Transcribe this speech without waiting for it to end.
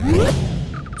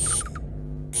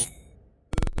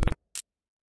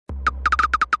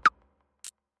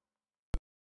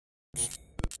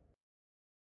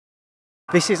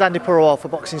This is Andy Purwell for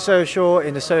Boxing Social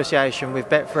in association with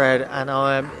Betfred, and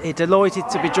I'm delighted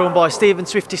to be joined by Stephen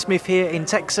Swifty Smith here in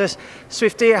Texas.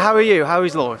 Swifty, how are you? How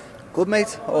is life? Good,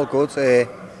 mate. All good.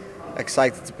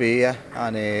 Excited to be here,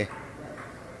 and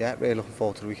yeah, really looking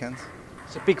forward to the weekend.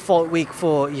 It's a big fight week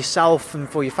for yourself and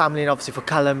for your family, and obviously for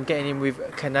Callum getting in with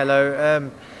Canelo.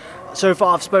 So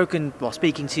far,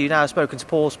 speaking to you now, I've spoken to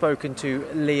Paul, spoken to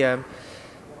Liam.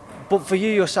 But for you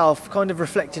yourself, kind of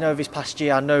reflecting over this past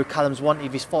year, I know Callum's wanted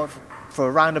this fight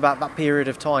for around about that period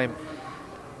of time.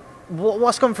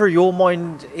 What's gone through your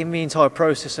mind in the entire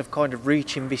process of kind of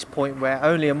reaching this point where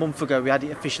only a month ago we had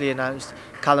it officially announced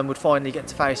Callum would finally get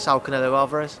to face Saul Canelo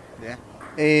Alvarez? Yeah.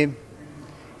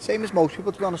 Same as most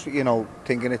people, to be honest with you,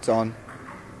 thinking it's on,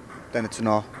 then it's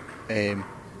not.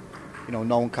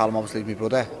 Knowing Callum, obviously, my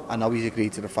brother, I know he's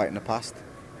agreed to the fight in the past,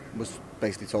 was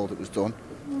basically told it was done,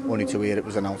 only to hear it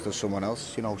was announced as someone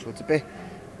else, so it's a bit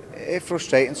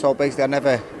frustrating. So basically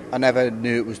I never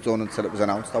knew it was done until it was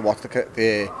announced. I watched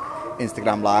the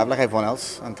Instagram live like everyone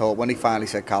else, and thought when he finally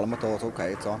said Callum, I thought,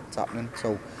 okay, it's on, it's happening.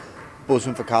 So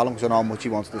buzzing for Callum, because I know how much he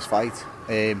wants this fight.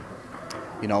 In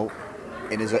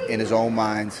his own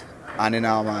mind and in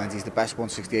our minds, he's the best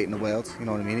 168 in the world. You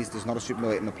know what I mean? There's not a super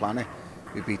middleweight on the planet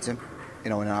who beats him,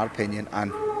 in our opinion,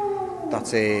 and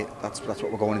that's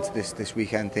what we're going into this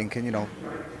weekend thinking.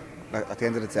 At the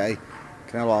end of the day,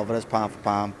 Canelo Alvarez, pound for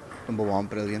pound, number one,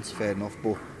 brilliant, fair enough.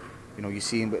 But you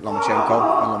see him with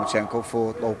Lomachenko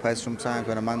for Lopez. Sometimes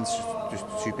when a man's just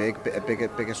too big, a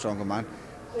bigger, stronger man,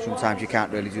 sometimes you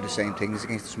can't really do the same things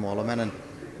against the smaller men. And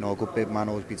a good big man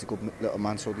always beats a good little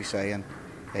man, so they say. And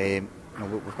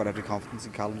we've got every confidence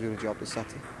in Callum doing a job this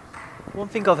Saturday. One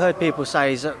thing I've heard people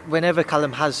say is that whenever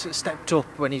Callum has stepped up,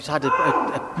 when he's had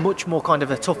a much more kind of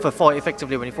a tougher fight,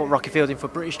 effectively, when he fought Rocky Fielding for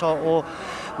British title, or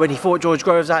when he fought George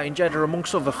Groves out in Jeddah,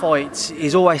 amongst other fights,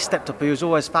 he's always stepped up. He was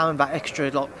always found that extra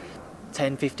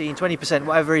 10, 15, 20%,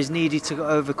 whatever is needed to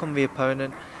overcome the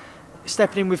opponent.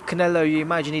 Stepping in with Canelo, you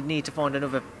imagine he'd need to find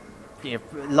another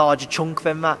larger chunk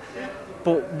than that.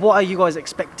 But what are you guys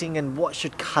expecting, and what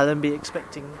should Callum be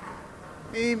expecting?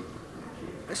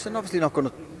 Listen, obviously not going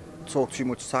to talk too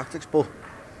much tactics, but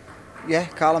yeah,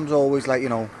 Callum's always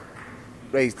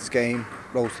raised his game,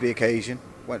 rose to the occasion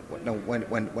when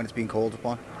it's been called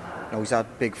upon. He's had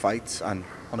big fights, and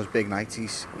on his big nights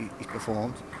he's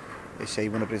performed. They say he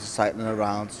won a British title in a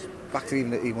round. Back to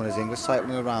even he won his English title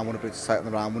in a round, won a British title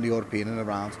in a round, won the European in a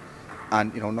round,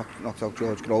 and knocked out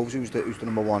George Groves, who's the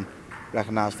number one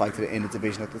recognised fighter in the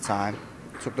division at the time.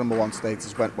 Took number one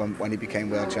status when he became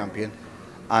world champion,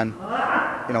 and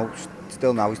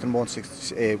still now he's done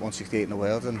 168 in the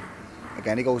world. And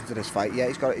again, he goes into this fight. Yeah,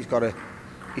 he's got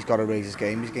to raise his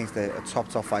game. He's against a top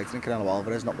fighter in Canelo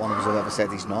Alvarez. Not one of us have ever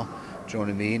said he's not. Do you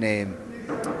know what I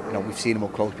mean? We've seen him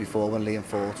up close before when Liam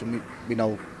fought, and we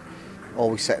know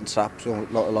always setting traps, a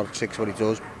lot of tricks what he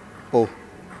does. But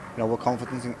we're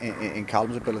confident in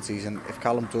Callum's abilities, and if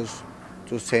Callum does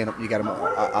turn up, you get him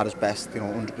at his best,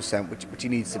 100%, which he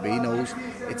needs to be. He knows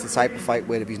it's the type of fight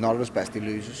where if he's not at his best, he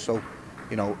loses. So,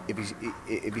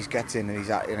 if he gets in and he's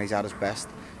at his best,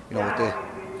 with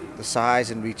the size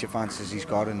and reach advances he's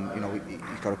got, and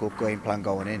he's got a good game plan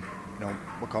going in,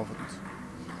 we're confident.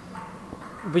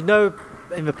 We know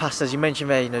in the past, as you mentioned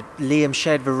there, Liam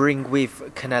shared the ring with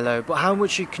Canelo, but how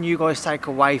much can you guys take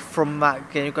away from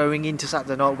that going into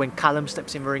Saturday night when Callum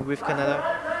steps in the ring with Canelo?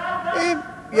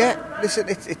 Yeah, listen,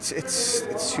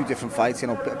 it's two different fights. A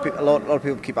lot of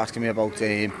people keep asking me about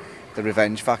the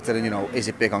revenge factor, and is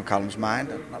it big on Callum's mind?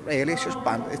 Not really. It's just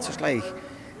it's just like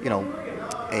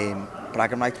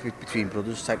bragging rights between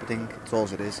brothers type of thing. That's all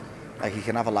it is. Like, he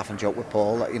can have a laugh and joke with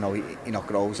Paul. He knocked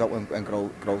Groves out when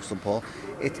Groves done Paul.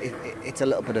 It's a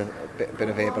little bit of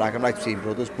a bragging rights between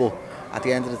brothers. But at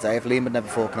the end of the day, if Liam had never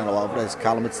fought Canelo Alvarez,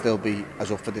 Callum would still be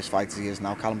as up for this fight as he is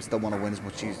now. Callum would still want to win as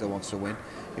much as he still wants to win.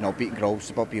 Beating Groves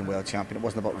is about being world champion. It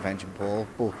wasn't about revenge on Paul.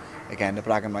 But again, the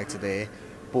bragging rights are there.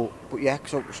 But yeah,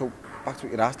 so back to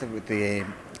what you asked with the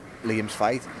Liam's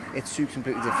fight. It's two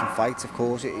completely different fights, of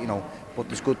course. But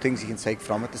there's good things you can take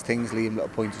from it. There's things little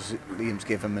pointers Liam's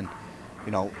give him, and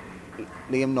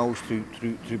Liam knows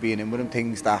through being in with him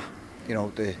things that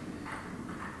the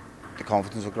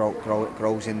confidence will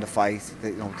grows in the fight.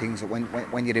 Things that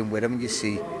when you're in with him, you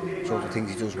see sort of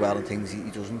things he does well and things he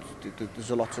doesn't.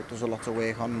 There's a lot to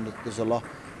work on. There's a lot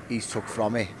he's took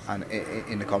from it, and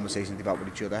in the conversations they've had with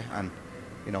each other. And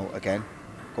again,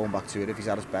 going back to it, if he's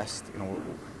at his best,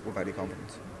 we're very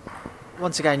confident.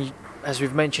 Once again, as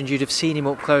we've mentioned, you'd have seen him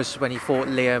up close when he fought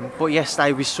Liam, but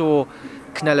yesterday we saw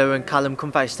Canelo and Callum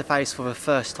come face to face for the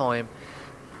first time.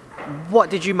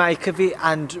 What did you make of it,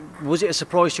 and was it a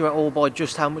surprise to you at all by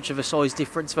just how much of a size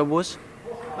difference there was?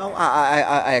 No,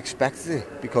 I expected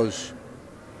it because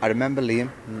I remember Liam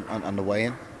on the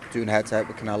weigh-in doing head-to-head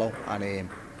with Canelo,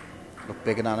 and looked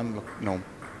bigger than him,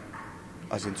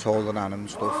 as in taller than him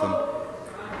and stuff.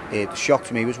 And the shock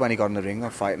to me was when he got in the ring on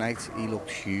fight night. He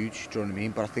looked huge, do you know what I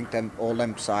mean? But I think all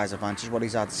them size advantages, what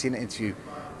he's had. I've seen an interview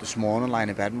this morning, lying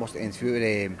in bed, and watched the interview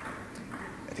with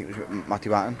I think it was with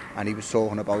Matthew Hatton, and he was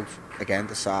talking about, again,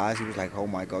 the size. He was like, oh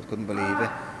my God, couldn't believe it,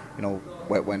 you know,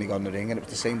 when he got in the ring. And it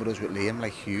was the same with us with Liam,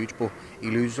 like huge, but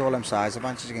he loses all them size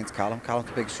advantages against Callum. Callum's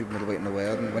the biggest super middleweight in the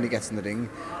world, and when he gets in the ring,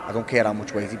 I don't care how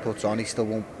much weight he puts on, he still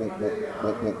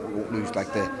won't lose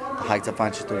like the height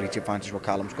advantage, the reach advantage what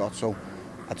Callum's got. So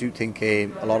I do think a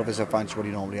lot of his advantage, what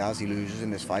he normally has, he loses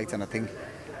in this fight. And I think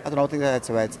the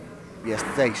head-to-head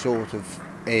yesterday sort of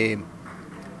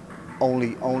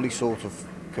only sort of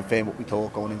confirmed what we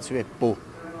thought going into it, but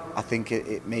I think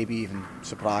it maybe even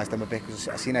surprised them a bit, because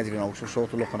I seen Eddie also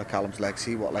sort of looking at Callum's legs,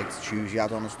 see what like shoes he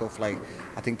had on and stuff. Like,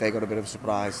 I think they got a bit of a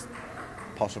surprise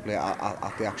possibly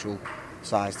at the actual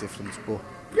size difference, but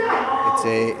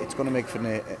it's going to make for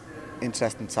an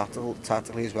interesting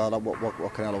tactically as well. That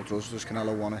what Canelo does. Does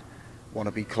Canelo want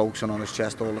to be close and on his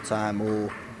chest all the time,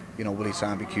 or you know, will he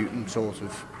try and be cute and sort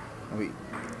of, you know,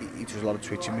 he does a lot of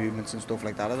twitching movements and stuff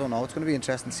like that. I don't know. It's going to be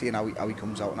interesting seeing how he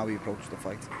comes out and how he approaches the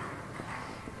fight.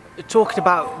 Talking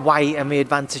about weight and the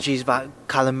advantages that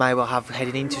Callum may well have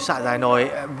heading into Saturday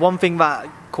night, one thing that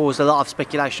caused a lot of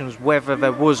speculation was whether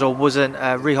there was or wasn't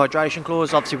a rehydration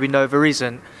clause. Obviously, we know there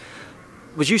isn't.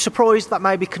 Was you surprised that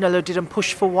maybe Canelo didn't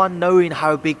push for one, knowing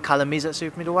how big Callum is at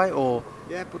super middleweight? Or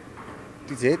yeah, but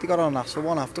he did. He got on and asked for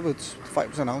one afterwards. The fight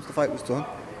was announced. The fight was done.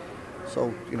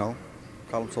 So you know,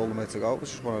 Callum told him where to go. It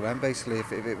was just one of them, basically.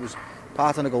 If it was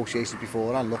part of negotiations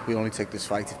before, and look, we'll only take this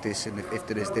fight if this and if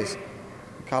there is this.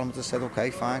 Callum just said, okay,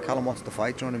 fine. Callum wants the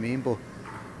fight, do you know what I mean? But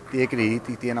they agreed,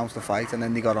 they announced the fight, and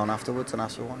then they got on afterwards and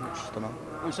asked for one. I just don't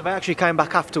know. So they actually came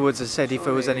back afterwards and said if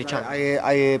there was any chance?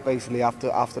 I heard basically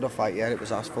after the fight, yeah, it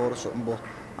was asked for or something, but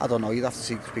I don't know. You'd have to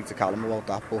speak to Callum about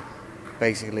that. But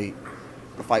basically,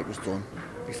 the fight was done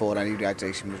before any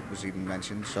rehydration was even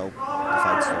mentioned, so the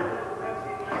fight's done.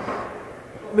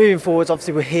 Moving forwards,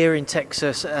 obviously we're here in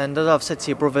Texas, and as I've said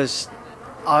to your brothers,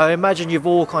 I imagine you've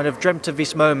all kind of dreamt of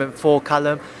this moment for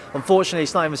Callum. Unfortunately,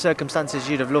 it's not in the circumstances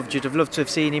you'd have loved. You'd have loved to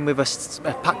have seen him with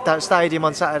a packed out stadium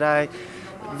on Saturday.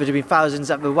 There'd have been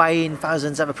thousands at the weigh-in,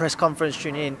 thousands at the press conference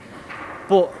tuning in.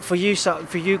 But for you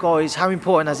guys, how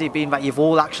important has it been that you've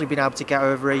all actually been able to get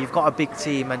over it? You've got a big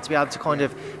team, and to be able to kind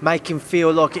of make him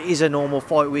feel like it is a normal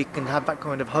fight week and have that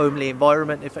kind of homely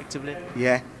environment, effectively.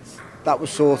 Yeah, that was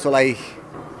sort of like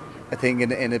a thing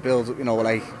in a build, you know,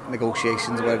 like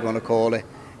negotiations or whatever you want to call it.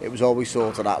 It was always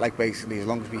sort of that, like basically as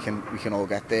long as we can all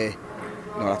get there,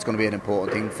 you know, that's going to be an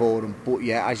important thing for them. But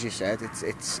yeah, as you said, it's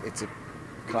a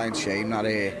crying shame that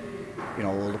you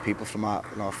know, all the people from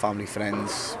our family,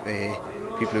 friends,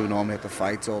 people who normally at the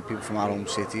fight, or people from our home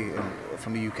city,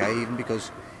 from the UK even,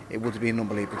 because it would have been an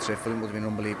unbelievable trip for them. It would have been an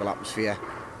unbelievable atmosphere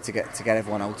to get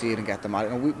everyone out here and get them out.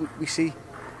 You know, we see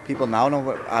people now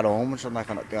at home, which on like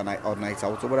an odd night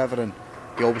out or whatever, and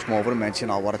they always come over and mention,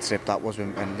 oh, what a trip that was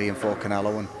when Liam fought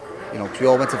Canelo. And you know, 'cause we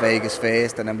all went to Vegas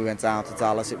first, and then we went down to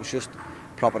Dallas. It was just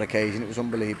a proper occasion. It was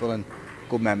unbelievable and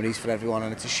good memories for everyone.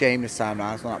 And it's a shame this time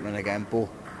round it's not happening again. But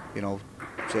you know,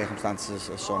 circumstances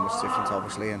are so much different,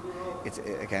 obviously, and it's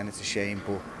a shame.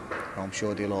 But you know, I'm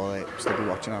sure they'll all still be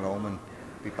watching at home and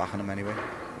be backing them anyway.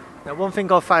 Now, one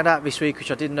thing I found out this week,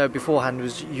 which I didn't know beforehand,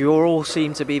 was you all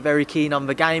seem to be very keen on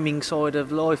the gaming side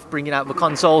of life, bringing out the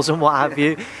consoles and what have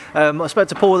you. I spoke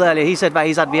to Paul earlier. He said that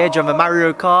he's had the edge on the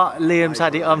Mario Kart. Liam's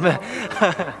had it on the...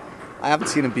 I haven't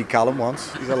seen him beat Callum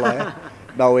once. He's a liar.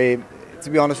 No, to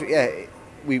be honest with you,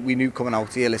 we knew coming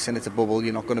out here, listen, it's a bubble.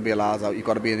 You're not going to be allowed out. You've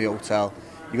got to be in the hotel.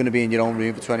 You're going to be in your own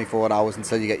room for 24 hours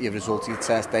until you get your results of your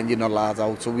test. Then you're not allowed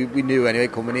out. So we knew anyway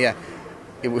coming here,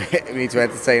 we need to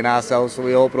entertain ourselves, so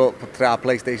we all put our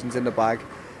PlayStations in the bag.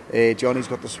 Johnny's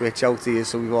got the Switch out here,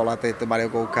 so we've all had the Mario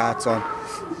Go-Karts on.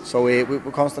 So we're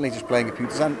constantly just playing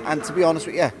computers. And to be honest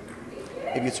with you,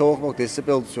 if you talk about this to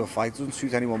build to a fight, it doesn't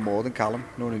suit anyone more than Callum.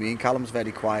 You know what I mean? Callum's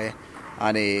very quiet,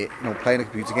 and you know, playing the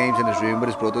computer games in his room with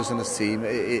his brothers and his team,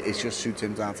 it just suits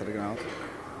him down to the ground.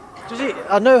 Does it?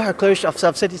 I know how close, I've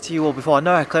said it to you all before, I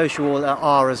know how close you all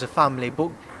are as a family, but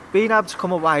being able to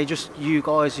come away, just you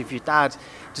guys with your dad,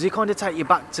 does it kind of take you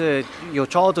back to your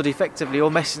childhood effectively,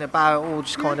 or messing about, or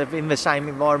just kind of in the same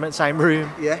environment, same room?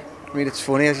 Yeah, I mean, it's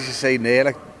funny, as you say there,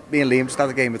 like me and Liam just had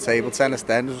a game of table tennis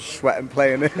then, just sweating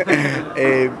playing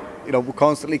it. You know, we're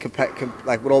constantly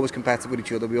we're always competitive with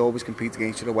each other, we always compete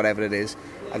against each other, whatever it is.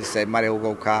 As I said, Mario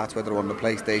Go-Kart, whether on the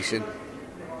PlayStation,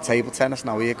 table tennis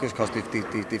now here because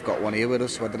they've got one here with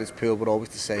us. Whether it's pool, we're always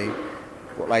the same.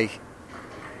 But like,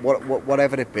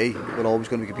 whatever it be, we're always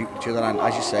going to be competing with each other. And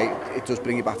as you say, it does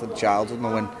bring you back to the childhood. You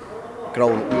know, when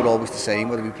growing up, we were always the same.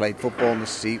 Whether we played football in the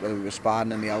street, whether we were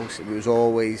sparring in the house, it was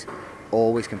always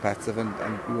competitive, and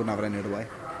we wouldn't have it any other way.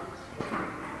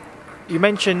 You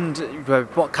mentioned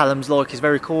what Callum's like. He's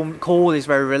very cool. He's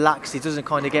very relaxed. He doesn't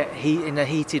kind of get heat in the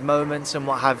heated moments and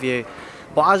what have you.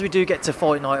 But as we do get to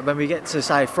fight night, when we get to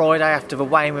say Friday after the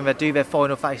weigh-in, when they do their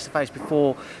final face-to-face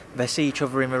before they see each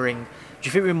other in the ring, do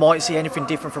you think we might see anything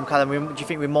different from Callum? Do you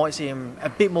think we might see him a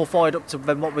bit more fired up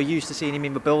than what we're used to seeing him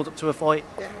in the build-up to a fight?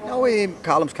 No,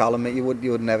 Callum's Callum, mate. You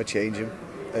would never change him.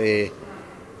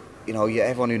 You know,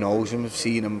 everyone who knows him has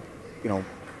seen him, you know,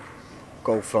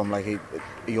 go from like a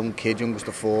young kid, youngest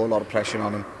of four, a lot of pressure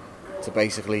on him, to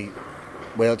basically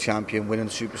world champion, winning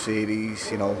the Super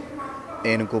Series, you know,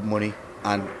 earning good money,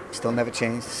 and still never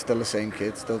changed. He's still the same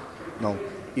kid. Still, no,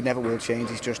 he never will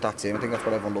change. He's just that him. I think that's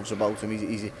what everyone loves about him.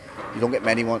 You don't get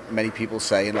many people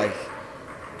saying like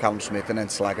Canelo-Smith and then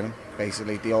slagging him.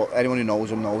 Basically, anyone who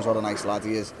knows him knows what a nice lad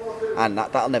he is, and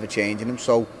that'll never change in him.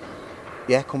 So,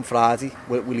 yeah, come Friday,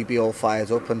 will he be all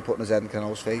fired up and putting his head in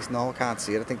Canelo's face? No, I can't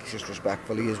see it. I think he's just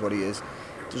respectful. He is what he is.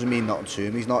 Doesn't mean nothing to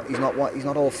him. He's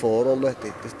not all for all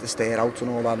the stare out and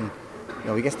all that. And, you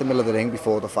know, he gets to the middle of the ring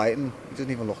before the fight and he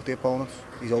doesn't even look at the opponent.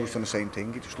 He's always done the same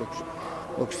thing. He just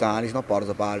looks down. He's not bothered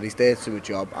about it. He's there to do a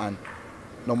job, and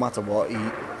no matter what, he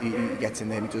gets in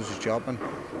there and he does his job. And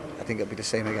I think it'll be the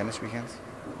same again this weekend.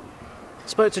 I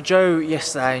spoke to Joe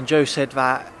yesterday, and Joe said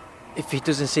that if he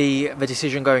doesn't see the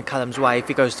decision going Callum's way, if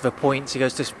he goes to the points, if he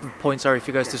goes to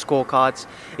scorecards,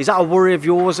 is that a worry of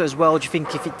yours as well? Do you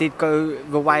think if it did go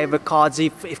the way of the cards,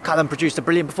 if Callum produced a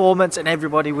brilliant performance and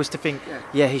everybody was to think,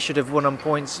 yeah, he should have won on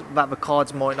points, that the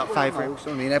cards might not favour him?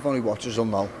 I mean, everyone who watches will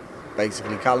know.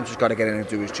 Basically, Callum's just got to get in and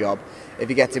do his job. If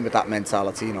he gets in with that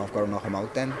mentality, you know, I've got to knock him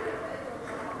out, then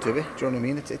do it. Do you know what I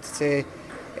mean?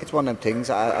 It's one of them things.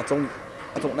 I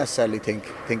don't necessarily think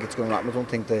it's going to happen. I don't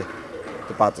think the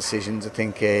bad decisions. I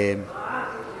think you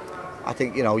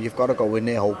know, you've got to go in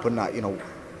there hoping that, you know,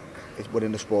 it's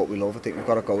within the sport we love. I think we've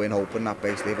got to go in hoping that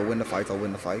basically if I win the fight, I'll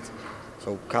win the fight.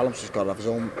 So Callum's just got to have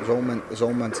his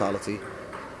own mentality,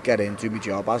 get in, do my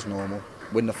job as normal,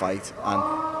 win the fight,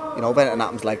 and you know, if anything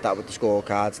happens like that with the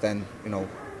scorecards, then you know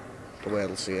the world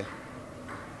will see it.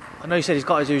 I know you said he's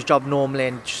got to do his job normally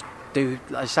and just do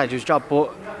his job,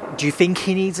 but do you think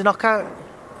he needs a knockout?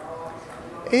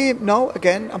 No,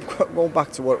 again, I'm going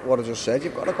back to what I just said.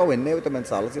 You've got to go in there with the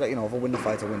mentality that, you know, if I win the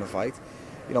fight, I win the fight.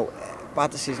 You know,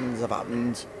 bad decisions have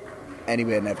happened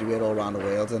anywhere and everywhere all around the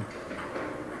world, and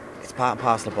it's part and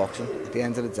parcel of boxing. At the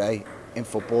end of the day, in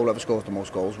football, whoever scores the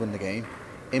most goals win the game.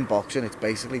 In boxing, it's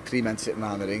basically three men sitting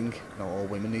around the ring, you know, all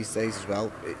women these days as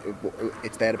well.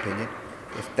 It's their opinion.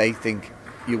 If they think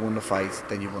you won the fight,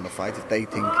 then you won the fight. If they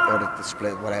think, or the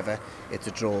split, whatever, it's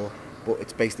a draw. But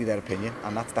it's basically their opinion,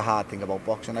 and that's the hard thing about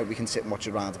boxing. Like, we can sit and watch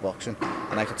a round of boxing,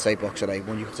 and I could say boxer A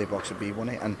won, you could say boxer B won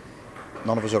it, and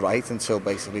none of us are right until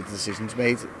basically the decision's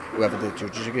made, whoever the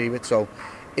judges agree with. So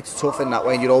it's tough in that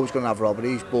way, and you're always going to have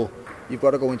robberies, but you've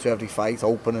got to go into every fight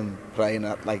open and praying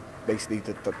that, like, basically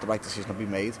the right decision will be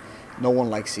made. No one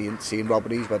likes seeing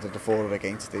robberies, whether they're for or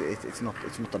against. It's not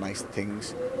the nice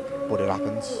things, but it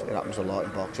happens. It happens a lot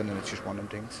in boxing, and it's just one of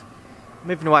them things.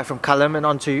 Moving away from Callum and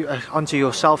onto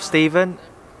yourself, Stephen.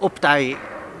 Update.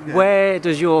 Yeah. Where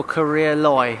does your career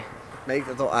lie? Mate,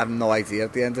 I have no idea.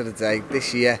 At the end of the day,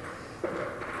 this year,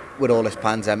 with all this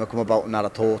pandemic come about, and that I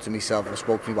thought to myself, I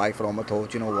spoke to my wife at home, I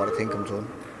thought, you know what, I think I'm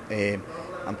done.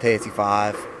 I'm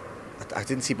 35. I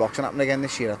didn't see boxing happen again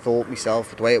this year. I thought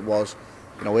myself, the way it was,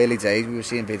 you know, early days, we were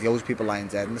seeing videos, people lying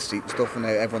dead in the street and stuff, and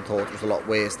everyone thought it was a lot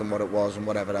worse than what it was and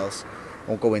whatever else. I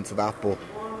won't go into that, but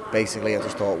basically I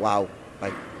just thought, wow,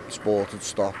 like, sport had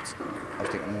stopped. I was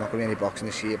thinking, I'm not going to be any boxing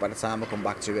this year. By the time I come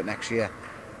back to it next year,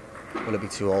 will I be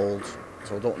too old?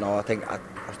 So I don't know. I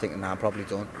was thinking, nah, I'm probably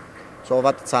done. So I've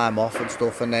had the time off and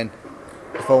stuff, and then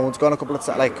the phone's gone a couple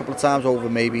of times over,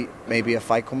 maybe a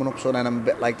fight coming up. So then I'm a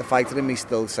bit like, the fighter in me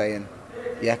still saying,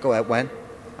 yeah, go ahead, when?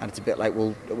 And it's a bit like,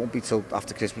 well, it won't be till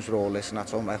after Christmas with all this and that.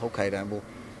 So I'm like, okay then, we'll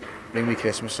bring me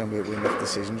Christmas and we'll make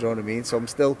decisions, you know what I mean? So I'm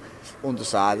still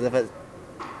undecided. If I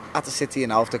had to sit here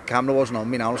now, if the camera wasn't on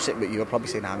me now, I was sitting with you, I'd probably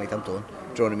say, nah mate, I'm done. Do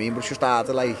you know what I mean? But it's just hard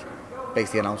to, like,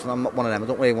 basically announce, and I'm not one of them, I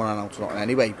don't really want to announce nothing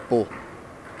anyway, but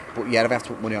yeah, if I have to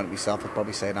put money on it myself, I'd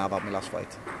probably say, nah, I've had my last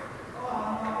fight.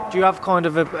 Do you have kind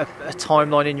of a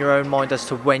timeline in your own mind as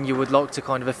to when you would like to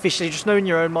kind of officially, just know in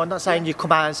your own mind, not saying you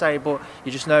come out and say it, but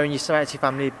you just know and you say to your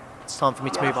family, it's time for me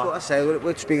to move on? That's what I say,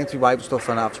 we're speaking to my wife and stuff,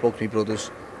 and I've spoken to my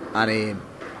brothers, and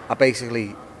I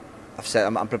basically I've said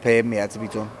I'm prepared my head to be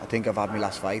done. I think I've had my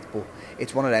last fight, but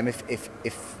it's one of them.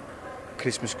 If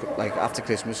Christmas, like after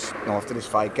Christmas, after this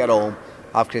fight, get home,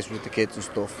 have Christmas with the kids and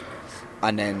stuff,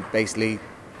 and then basically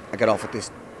I get off at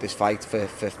this fight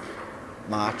for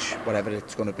March, whatever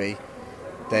it's going to be.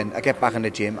 Then I get back in the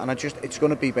gym, and it's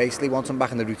going to be basically once I'm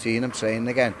back in the routine, I'm training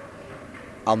again.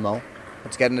 I'll know.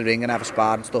 Once I get in the ring and have a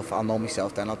spar and stuff, I'll know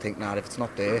myself. Then I'll think, nah, if it's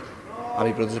not there, and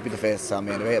my brothers will be the first to tell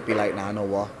me anyway. It'll be like, nah, I know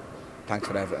what. Thanks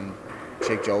for everything.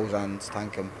 Shake Joe's hands,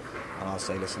 thank him, and I'll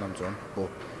say, listen, I'm done. But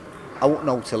I won't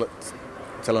know till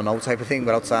I know type of thing,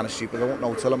 without sounding stupid. I won't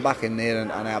know till I'm back in there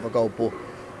and I have a go. But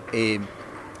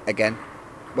again,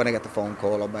 when I get the phone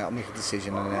call, I'll make a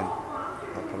decision, and then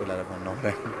I'll probably let everyone know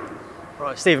then.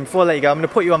 Right, Stephen, before I let you go, I'm going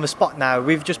to put you on the spot now.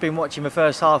 We've just been watching the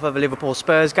first half of the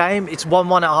Liverpool-Spurs game. It's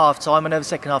 1-1 at half-time. I know the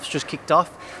second half's just kicked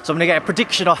off. So I'm going to get a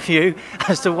prediction off you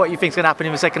as to what you think's going to happen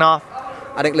in the second half.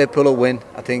 I think Liverpool will win.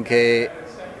 I think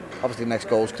obviously the next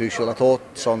goal is crucial. I thought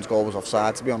Son's goal was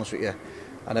offside, to be honest with you.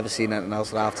 I've never seen anything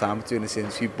else at half-time doing this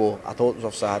interview, but I thought it was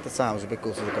offside at the time. It was a bit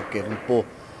gutted it got given. But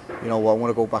you know what, I'm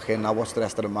going to go back in, I'll watch the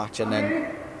rest of the match, and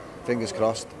then fingers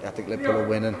crossed, I think Liverpool will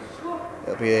win, and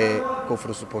it'll be good for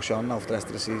us to push on now for the rest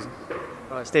of the season.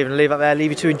 Right, Stephen, I'll leave it there.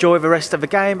 Leave you to enjoy the rest of the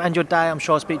game and your day. I'm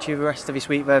sure I'll speak to you the rest of this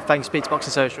week. Thanks, Speak to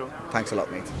Boxing Social. Thanks a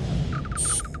lot, mate.